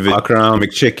 our individual Akram,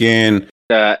 McChicken,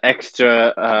 the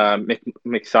extra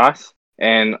McSauce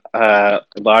and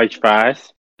large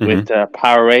fries with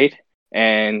Powerade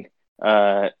and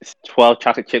 12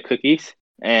 chocolate chip cookies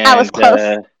and I was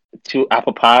close. 2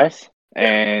 apple pies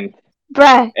and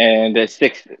bruh and a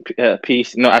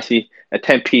 10-piece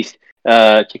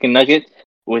chicken nugget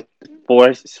with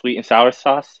 4 sweet and sour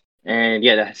sauce. And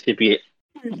yeah, that should be it.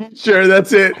 Sure,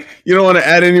 that's it. You don't want to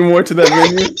add any more to that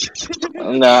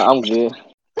menu? No, I'm good.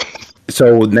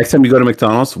 So next time you go to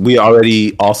McDonald's, we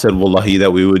already all said wallahi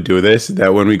that we would do this,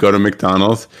 that when we go to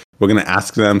McDonald's, we're going to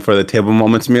ask them for the Table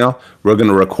Moments meal. We're going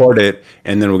to record it,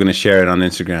 and then we're going to share it on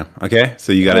Instagram. Okay?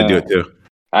 So you got to do it too.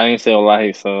 I didn't say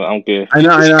wallahi, so I'm good. I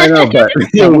know, but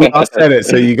we all said it,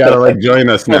 so you got to join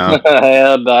us now.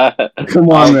 Hell nah. Come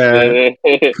on, man.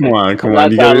 Come on.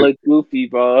 I'm not look goofy,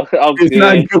 bro.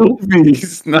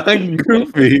 It's not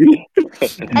goofy.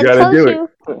 You got to do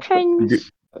it.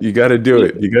 You got to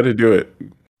do it.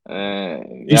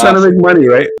 You're trying to make money,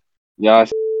 right? Y'all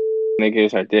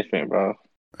niggas are different, bro.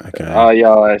 Okay.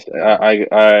 Y'all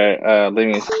are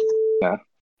living now.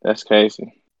 That's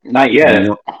crazy. Not yet.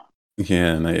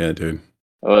 Yeah, not yet, dude.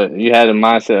 Well, you had a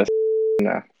mindset of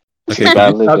now. Okay,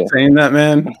 can you stop saying that,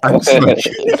 man? I'm For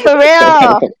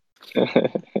real.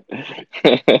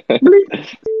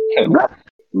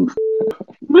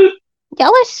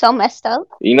 Y'all are so messed up.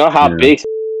 You know how big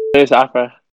is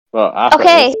Afra? Well, Afra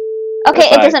okay,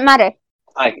 it doesn't matter.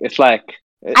 It's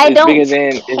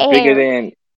bigger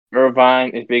than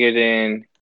Irvine. It's bigger than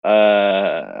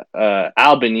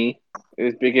Albany.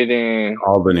 It's bigger than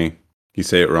Albany. You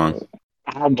say it wrong.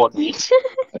 Albany.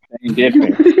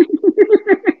 Different.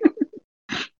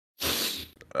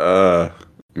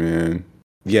 Man.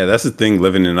 Yeah, that's the thing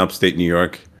living in upstate New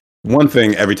York. One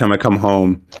thing, every time I come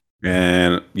home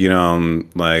and, I'm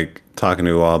talking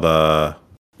to all the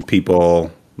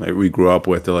people we grew up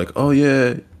with, they're like, oh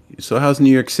yeah, so how's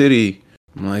New York City?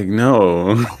 I'm like,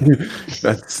 no,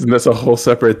 that's a whole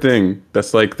separate thing.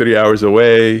 That's 3 hours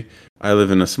away. I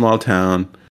live in a small town.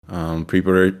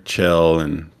 People are chill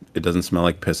and it doesn't smell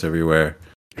like piss everywhere.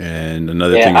 And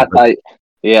another thing. I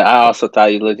also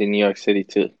thought you lived in New York City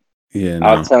too. Yeah, no.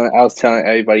 I was telling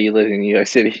everybody you live in New York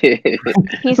City.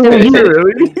 He's the reason.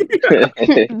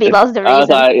 Bilal's the reason. I was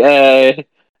like,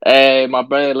 hey, my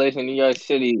brother lives in New York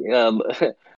City.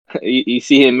 You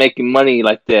see him making money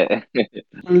like that.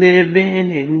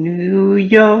 Living in New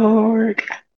York.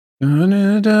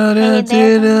 Made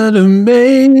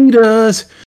us.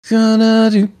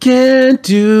 Can't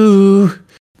do.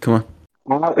 Come on.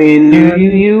 Out in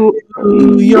New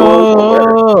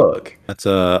York. That's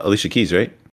Alicia Keys, right?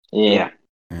 Yeah.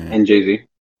 And Jay-Z.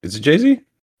 Is it Jay-Z?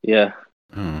 Yeah.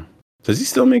 Oh. Does he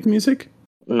still make music?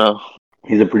 No.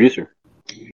 He's a producer.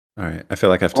 All right. I feel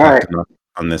like I've talked enough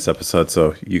on this episode,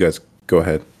 so you guys go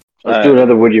ahead. Let's do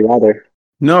another Would You Rather.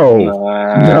 No.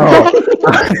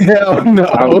 Hell no.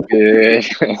 I'm good.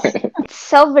 It's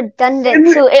so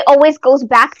redundant too. It always goes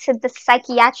back to the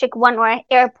psychiatric one or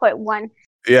airport one.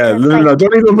 Yeah, no,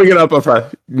 don't even bring it up,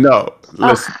 Afra. No,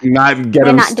 let's not get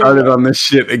him started on this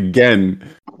shit again.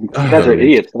 You guys are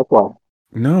idiots, that's why.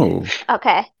 No.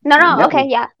 Okay. No. Okay,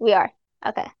 yeah, we are.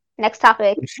 Okay. Next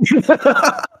topic.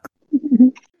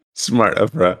 Smart,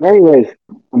 Afra. Anyways,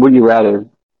 would you rather?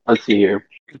 Let's see here.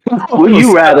 Would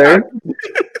you rather?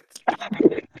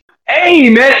 Hey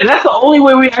man, that's the only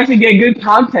way we actually get good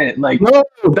content. No,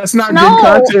 that's not good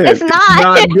content. It's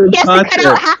not good content. Cut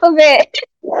out half of it.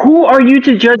 Who are you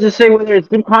to judge to say whether it's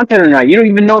good content or not? You don't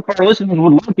even know if our listeners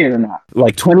would like it or not.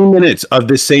 20 minutes of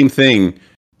this same thing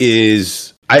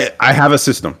is I have a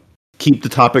system. Keep the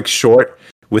topics short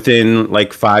within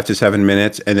 5 to 7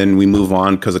 minutes, and then we move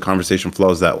on because the conversation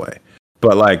flows that way.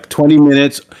 But 20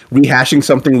 minutes rehashing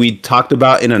something we talked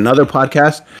about in another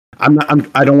podcast, I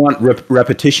don't want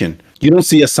repetition. You don't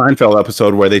see a Seinfeld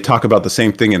episode where they talk about the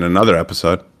same thing in another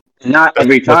episode. Not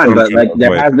every time, but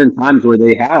there have been times where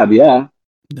they have, yeah.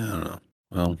 No.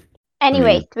 Well.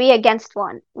 Anyway, 3 against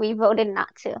 1. We voted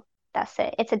not to. That's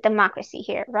it. It's a democracy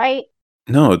here, right?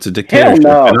 No, it's a dictatorship.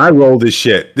 No. And I roll this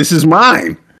shit. This is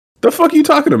mine. The fuck are you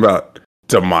talking about?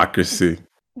 Democracy.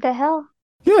 The hell?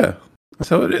 Yeah, that's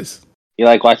how it is. You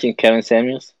like watching Kevin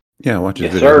Samuels? Yeah, I watch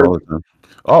his videos all the time.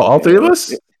 Oh, all three of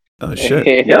us? Oh,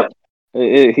 shit. Yep.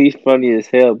 He's funny as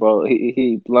hell, bro.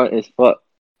 He blunt as fuck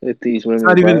with these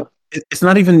women. It's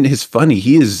not even his funny.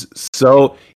 He is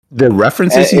so... The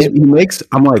references he makes,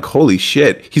 I'm like, holy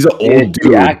shit. He's an old dude.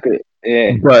 Exactly.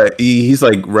 Yeah. But he's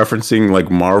like referencing like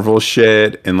Marvel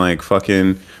shit and like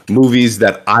fucking movies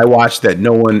that I watch that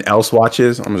no one else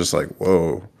watches. I'm just like,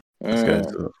 whoa. This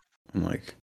guy's I'm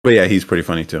like, but yeah, he's pretty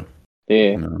funny too.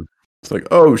 Yeah. It's like,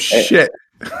 oh shit.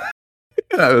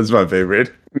 That was my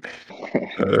favorite.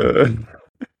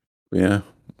 Yeah,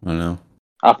 I don't know.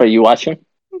 Alfred, you watch him?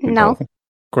 No. Of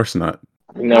course not.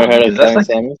 You never heard of Kevin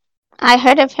Samuels? I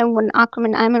heard of him when Akram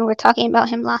and Ayman were talking about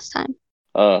him last time.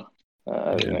 I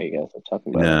didn't know you guys were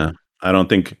talking about him. I don't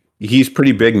think he's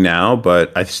pretty big now,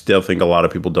 but I still think a lot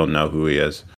of people don't know who he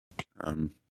is.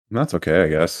 That's okay, I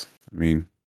guess. I mean,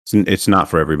 it's not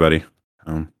for everybody.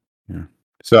 Yeah.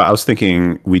 So I was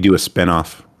thinking we do a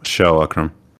spin-off show,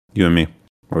 Akram, you and me,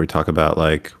 where we talk about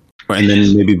like, and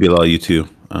then maybe Bilal, you too,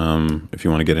 if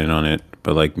you want to get in on it,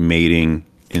 but like mating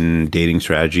and dating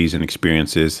strategies and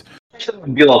experiences.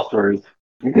 Bilal stories.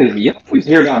 Because you always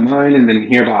hear about mine and then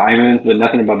hear about Ayman's, but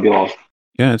nothing about Bilal.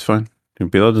 Yeah, it's fine.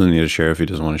 Bilal doesn't need to share if he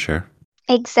doesn't want to share.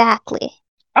 Exactly.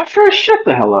 I'm sure shut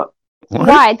the hell up. What?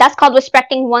 Why? That's called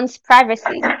respecting one's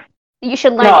privacy. You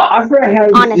should learn. Afra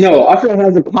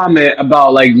has a comment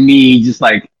about like me just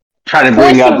like trying to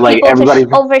bring up like everybody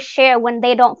overshare when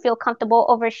they don't feel comfortable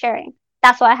oversharing.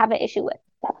 That's what I have an issue with.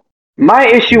 My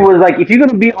issue was like if you're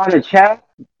gonna be on a chat,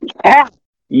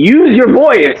 use your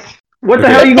voice. What the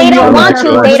hell are you going to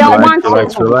do? They don't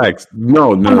want to. Relax.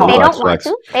 No. They don't want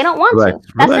to. They don't want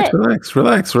to.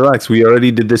 Relax. We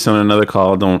already did this on another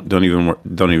call. Don't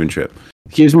even trip.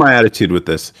 Here's my attitude with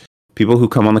this. People who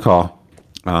come on the call,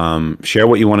 share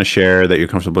what you want to share that you're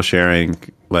comfortable sharing.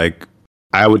 Like,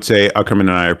 I would say Akram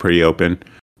and I are pretty open.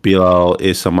 Bilal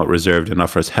is somewhat reserved, and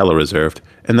Afra's hella reserved,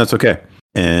 and that's okay.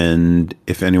 And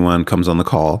if anyone comes on the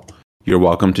call, you're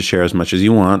welcome to share as much as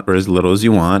you want or as little as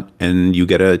you want, and you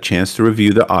get a chance to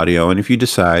review the audio. And if you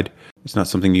decide it's not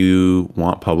something you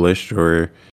want published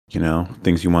or,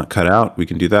 things you want cut out, we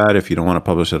can do that. If you don't want to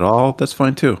publish at all, that's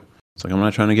fine too. It's like I'm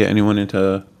not trying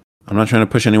to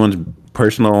push anyone's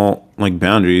personal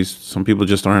boundaries. Some people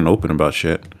just aren't open about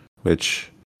shit,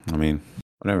 which, I mean,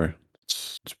 whatever.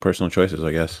 It's personal choices,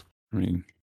 I guess. I mean,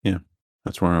 yeah,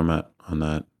 that's where I'm at on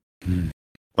that.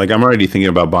 Like, I'm already thinking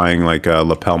about buying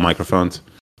lapel microphones,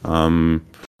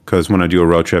 because when I do a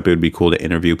road trip, it would be cool to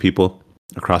interview people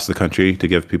across the country to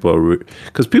give people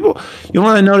because people,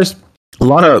 what I noticed, a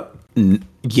lot of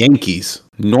Yankees,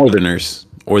 Northerners,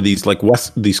 or these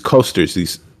these coasters,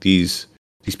 these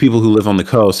people who live on the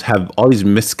coast have all these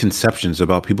misconceptions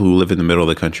about people who live in the middle of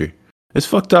the country. It's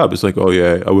fucked up. It's like, oh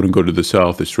yeah, I wouldn't go to the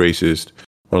South. It's racist.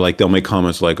 Or like they'll make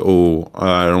comments like, oh,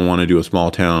 I don't want to do a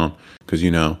small town because, I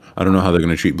don't know how they're going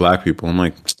to treat black people. I'm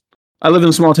like, I live in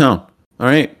a small town. All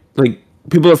right. Like,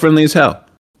 people are friendly as hell.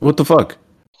 What the fuck?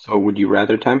 So would you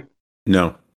rather time?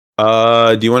 No.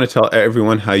 Do you want to tell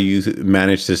everyone how you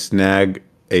managed to snag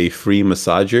a free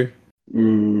massager?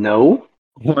 No.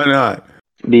 Why not?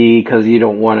 Because you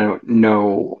don't want to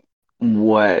know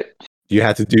what you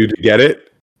had to do to get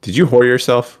it. Did you whore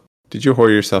yourself? Did you whore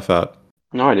yourself out?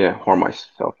 No idea. Whore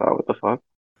myself out. What the fuck?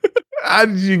 How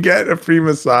did you get a free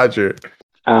massager?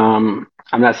 I'm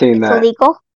not saying that. It's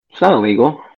illegal? It's not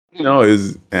illegal. No,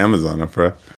 it's Amazon,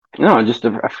 bro. No, just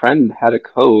a friend had a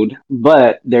code,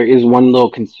 but there is one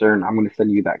little concern. I'm going to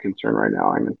send you that concern right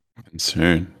now, Ayman.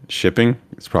 Concern? Shipping?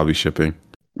 It's probably shipping.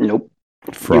 Nope.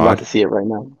 Fraud? You're about to see it right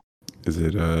now. Is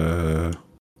it,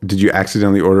 did you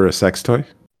accidentally order a sex toy?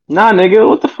 Nah, nigga,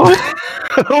 what the fuck?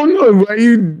 I don't know.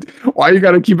 Why you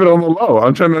gotta keep it on the low?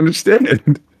 I'm trying to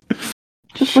understand.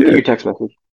 Just look at your text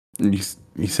message.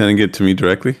 You sending it to me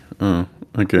directly? Oh,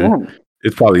 okay. Yeah.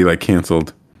 It's probably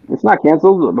canceled. It's not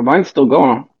canceled, but mine's still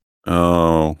going.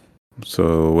 Oh,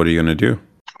 so what are you gonna do?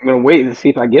 I'm gonna wait and see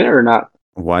if I get it or not.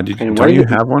 Why did you? Don't you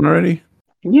have one already?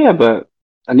 Yeah, but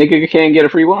a nigga can't get a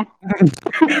free one.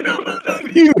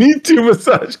 You need 2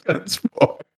 massage guns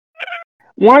for.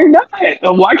 Why not?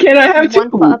 Why can't I have 2?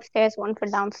 One for upstairs, one for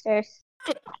downstairs.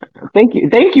 Thank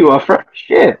you, Afra.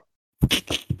 Shit.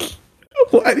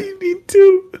 Why do you need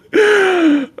 2?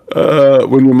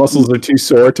 When your muscles are too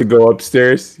sore to go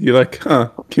upstairs, you're like,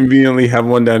 conveniently have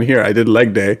one down here. I did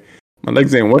leg day. My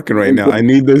legs ain't working right now. I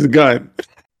need this gun.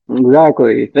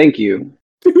 Exactly. Thank you.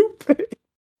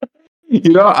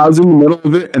 I was in the middle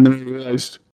of it, and then I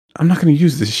realized I'm not going to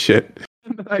use this shit.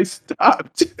 I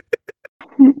stopped.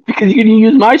 Because you didn't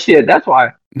use my shit. That's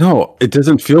why. No, it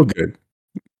doesn't feel good.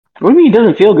 What do you mean it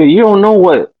doesn't feel good? You don't know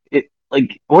what it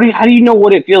like. How do you know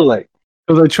what it feels like?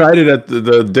 Because I tried it at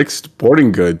the Dick's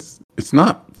Sporting Goods. It's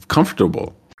not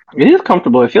comfortable. It is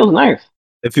comfortable. It feels nice.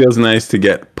 It feels nice to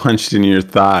get punched in your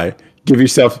thigh. Give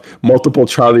yourself multiple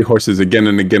Charlie horses again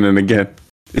and again and again.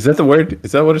 Is that the word?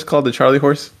 Is that what it's called? The Charlie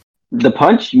horse? The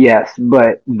punch, yes,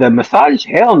 but the massage,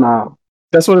 hell no.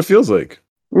 That's what it feels like.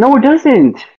 No, it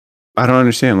doesn't. I don't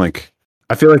understand. Like,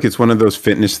 I feel like it's one of those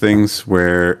fitness things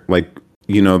where, like,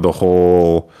 you know, the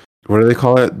whole, what do they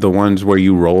call it? The ones where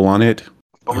you roll on it.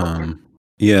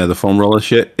 Yeah, the foam roller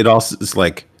shit. It also is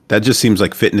like, that just seems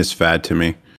like fitness fad to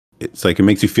me. It's like, it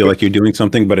makes you feel like you're doing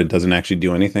something, but it doesn't actually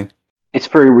do anything. It's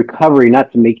for recovery,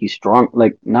 not to make you strong.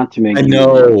 Like, not to make I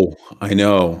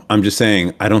know. I'm just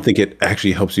saying, I don't think it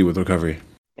actually helps you with recovery.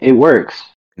 It works.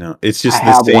 No, it's just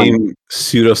the same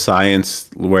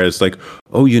pseudoscience where it's like,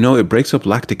 oh, you know, it breaks up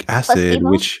lactic acid,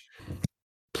 which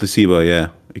placebo, yeah,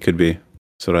 it could be.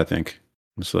 That's what I think.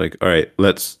 It's like, all right,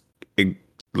 let's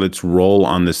roll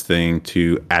on this thing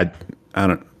to add.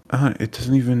 It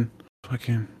doesn't even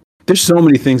fucking. There's so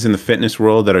many things in the fitness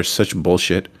world that are such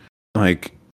bullshit.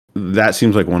 Like that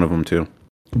seems like one of them too.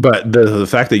 But the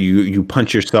fact that you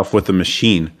punch yourself with a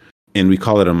machine and we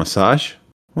call it a massage,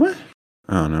 what?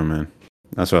 I don't know, man.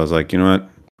 That's why I was like, you know what?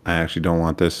 I actually don't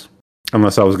want this.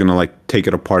 Unless I was going to like take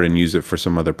it apart and use it for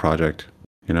some other project,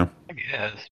 you know? I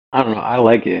guess. I don't know. I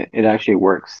like it. It actually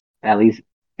works. At least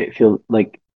it feels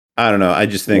like. I don't know. I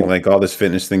just think like all this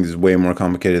fitness thing is way more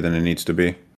complicated than it needs to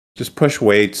be. Just push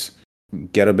weights,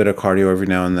 get a bit of cardio every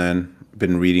now and then.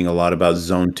 Been reading a lot about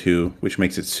Zone 2, which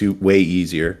makes it way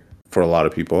easier for a lot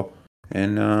of people.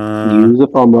 And use a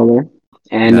foam roller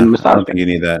and a massage. I don't think you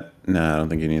need that. No, I don't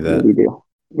think you need that. Yeah, you do.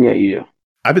 Yeah, you do.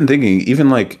 I've been thinking, even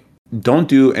like, don't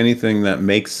do anything that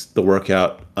makes the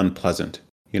workout unpleasant.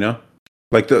 You know,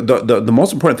 like the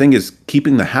most important thing is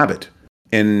keeping the habit,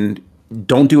 and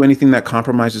don't do anything that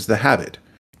compromises the habit.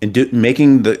 And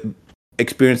making the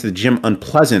experience of the gym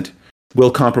unpleasant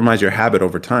will compromise your habit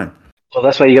over time. Well,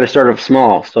 that's why you got to start off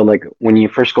small. So, like when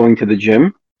you're first going to the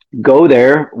gym, go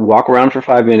there, walk around for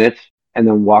 5 minutes, and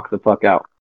then walk the fuck out.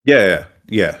 Yeah.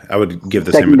 I would give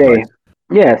the second same day.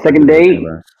 Yeah, second day.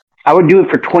 I would do it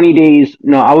for 20 days.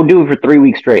 No, I would do it for 3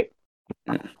 weeks straight.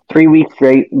 3 weeks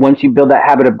straight. Once you build that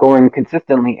habit of going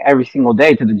consistently every single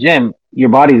day to the gym, your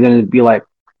body's going to be like,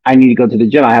 I need to go to the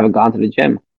gym. I haven't gone to the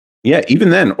gym. Yeah, even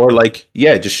then. Or like,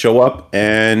 yeah, just show up.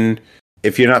 And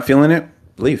if you're not feeling it,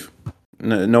 leave.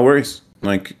 No worries.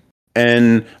 Like,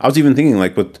 and I was even thinking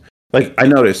I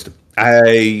noticed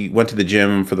I went to the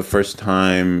gym for the first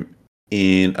time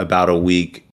in about a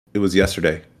week. It was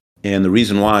yesterday. And the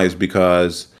reason why is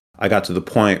because I got to the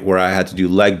point where I had to do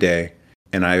leg day,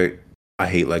 and I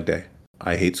hate leg day.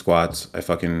 I hate squats.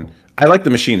 I like the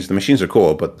machines. The machines are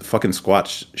cool, but the fucking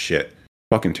squats shit,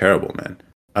 fucking terrible, man.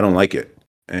 I don't like it.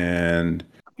 And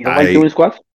you don't like doing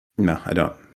squats? No, I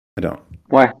don't.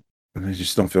 Why? I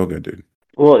just don't feel good, dude.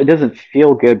 Well, it doesn't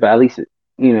feel good, but at least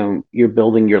you're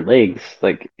building your legs.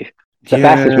 Like it's the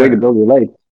fastest way to build your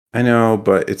legs. I know,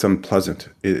 but it's unpleasant.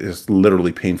 It is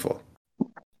literally painful.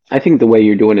 I think the way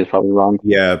you're doing it is probably wrong.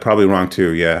 Yeah, probably wrong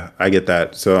too. Yeah, I get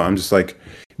that. So I'm just like,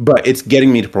 but it's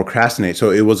getting me to procrastinate. So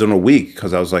it was in a week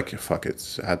because I was like, fuck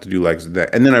it, I have to do legs today.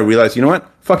 And then I realized, you know what?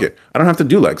 Fuck it. I don't have to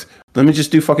do legs. Let me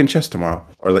just do fucking chest tomorrow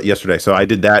or yesterday. So I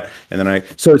did that. And then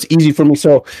so it's easy for me.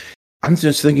 So I'm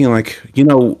just thinking like,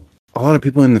 a lot of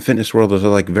people in the fitness world are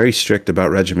like very strict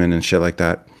about regimen and shit like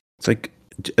that. It's like,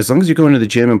 as long as you're going to the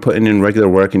gym and putting in regular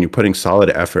work and you're putting solid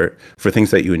effort for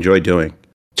things that you enjoy doing,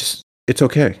 it's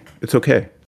okay. It's okay.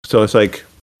 So it's like,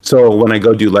 so when I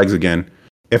go do legs again,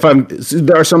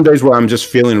 there are some days where I'm just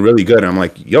feeling really good. I'm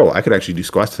like, yo, I could actually do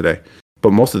squats today.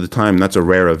 But most of the time, that's a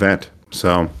rare event.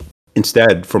 So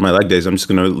instead, for my leg days, I'm just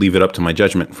going to leave it up to my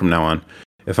judgment from now on.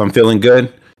 If I'm feeling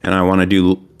good and I want to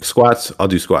do squats, I'll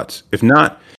do squats. If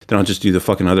not, then I'll just do the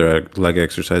fucking other leg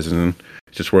exercises and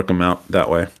just work them out that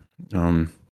way.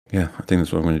 Yeah, I think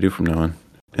that's what I'm going to do from now on.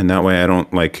 And that way I don't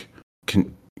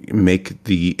can make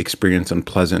the experience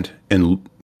unpleasant and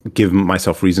give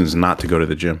myself reasons not to go to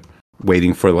the gym,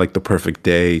 waiting for the perfect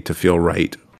day to feel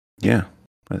right. Yeah,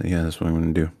 that's what I'm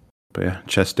going to do. But yeah,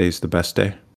 chest day's the best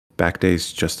day. Back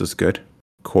day's just as good.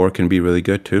 Core can be really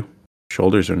good too.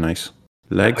 Shoulders are nice.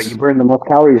 Legs. But you burn the most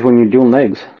calories when you're doing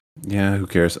legs. Yeah, who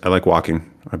cares? I like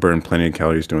walking. I burn plenty of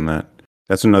calories doing that.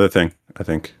 That's another thing I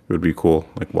think it would be cool,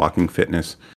 like walking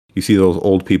fitness. You see those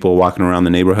old people walking around the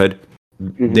neighborhood?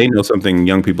 Mm-hmm. They know something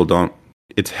young people don't.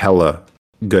 It's hella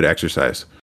good exercise.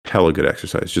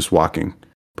 Just walking.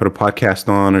 Put a podcast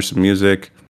on or some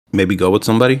music. maybe go with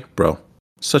somebody, bro.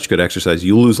 Such good exercise.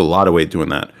 You lose a lot of weight doing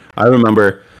that. I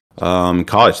remember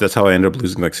college. That's how I ended up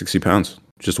losing like 60 pounds,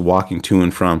 just walking to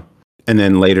and from. And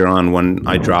then later on, when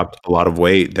I dropped a lot of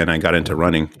weight, then I got into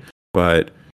running.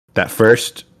 But that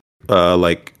first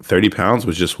like 30 pounds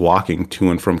was just walking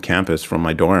to and from campus from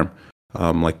my dorm,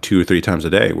 like 2 or 3 times a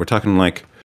day. We're talking like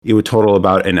it would total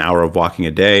about an hour of walking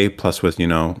a day, plus with,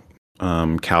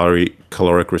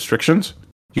 caloric restrictions.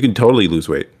 You can totally lose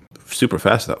weight super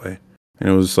fast that way. And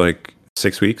it was like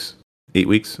 6 weeks, 8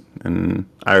 weeks. And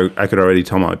I could already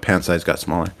tell my pant size got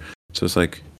smaller. So it's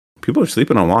like, people are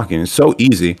sleeping on walking. It's so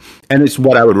easy. And it's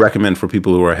what I would recommend for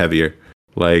people who are heavier.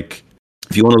 Like,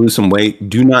 if you want to lose some weight,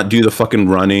 do not do the fucking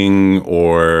running,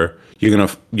 or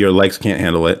your legs can't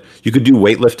handle it. You could do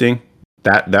weightlifting.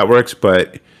 That works,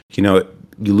 but you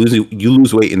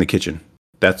lose weight in the kitchen.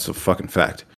 That's a fucking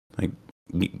fact. Like,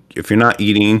 if you're not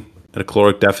eating at a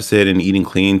caloric deficit and eating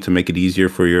clean to make it easier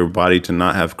for your body to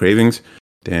not have cravings,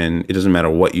 then it doesn't matter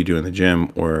what you do in the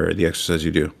gym or the exercise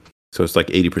you do. So it's like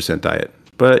 80% diet.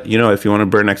 But, if you want to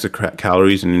burn extra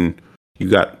calories and you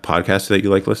got podcasts that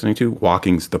you like listening to,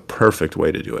 walking's the perfect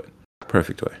way to do it.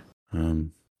 Perfect way.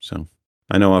 So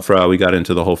I know we got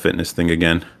into the whole fitness thing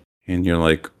again, and you're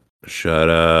like, shut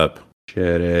up.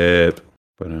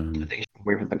 But I think you should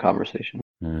wait for the conversation.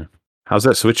 Yeah. How's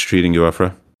that Switch treating you,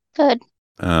 Afra? Good.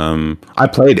 I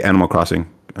played Animal Crossing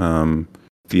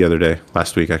the other day,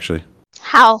 last week actually.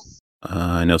 How?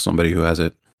 I know somebody who has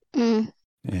it. Mm.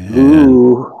 Yeah.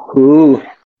 Ooh.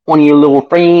 One of your little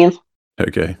friends.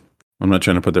 Okay. I'm not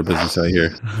trying to put their business out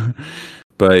here.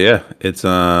 But yeah, it's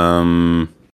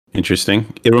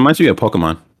interesting. It reminds me of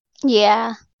Pokemon.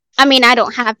 Yeah. I mean, I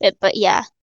don't have it, but yeah.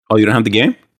 Oh, you don't have the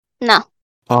game? No.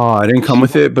 Oh, I didn't come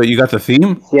with it, but you got the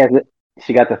theme?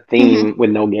 She got the theme with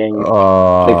no game.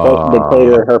 Oh. They played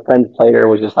her. Her friends played her.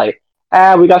 Was just like,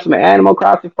 we got some Animal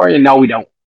Crossing for you. No, we don't.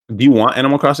 Do you want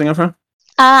Animal Crossing, Efra?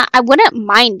 I wouldn't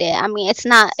mind it. I mean, it's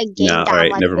not a game. No, that all right,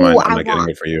 I'm like, never mind. I'm I not getting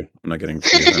it for you. I'm not getting it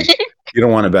for you. You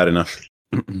don't want it bad enough.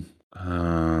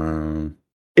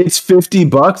 It's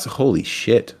 $50. Holy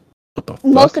shit! What the fuck?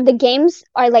 Most of the games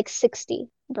are like 60,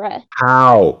 bruh.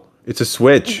 How? It's a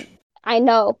Switch. I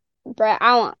know, bruh.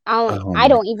 I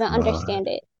don't even understand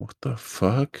it. What the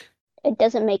fuck? It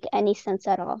doesn't make any sense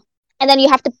at all. And then you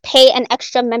have to pay an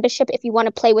extra membership if you want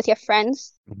to play with your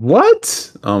friends.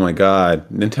 What? Oh my god.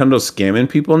 Nintendo's scamming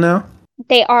people now?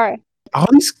 They are. Oh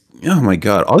my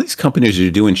god. All these companies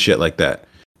are doing shit like that.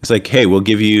 It's like, hey, we'll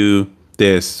give you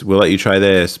this. We'll let you try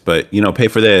this. But, pay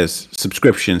for this.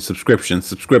 Subscription. It's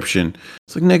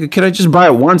like, nigga, can I just buy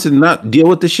it once and not deal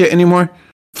with this shit anymore?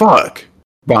 Fuck.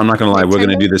 But I'm not going to lie. We're going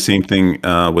to do the same thing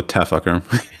with Tafucker.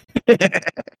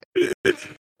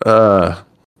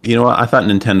 You know what? I thought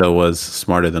Nintendo was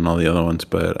smarter than all the other ones,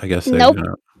 but I guess they're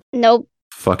Nope.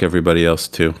 Fuck everybody else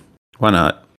too. Why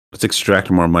not? Let's extract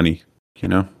more money.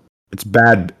 It's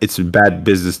bad. It's a bad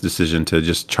business decision to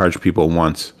just charge people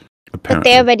once. Apparently. But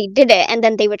they already did it, and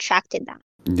then they retracted that.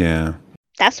 Yeah.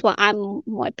 That's what I'm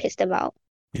more pissed about.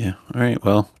 Yeah. All right.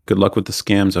 Well, good luck with the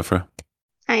scams, Afra.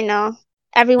 I know.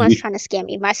 Everyone's trying to scam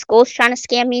me. My school's trying to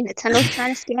scam me. Nintendo's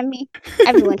trying to scam me.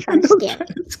 Everyone's trying to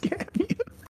scam me.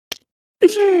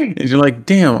 And you're like,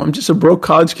 damn, I'm just a broke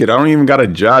college kid. I don't even got a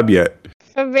job yet.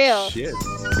 For real. Shit.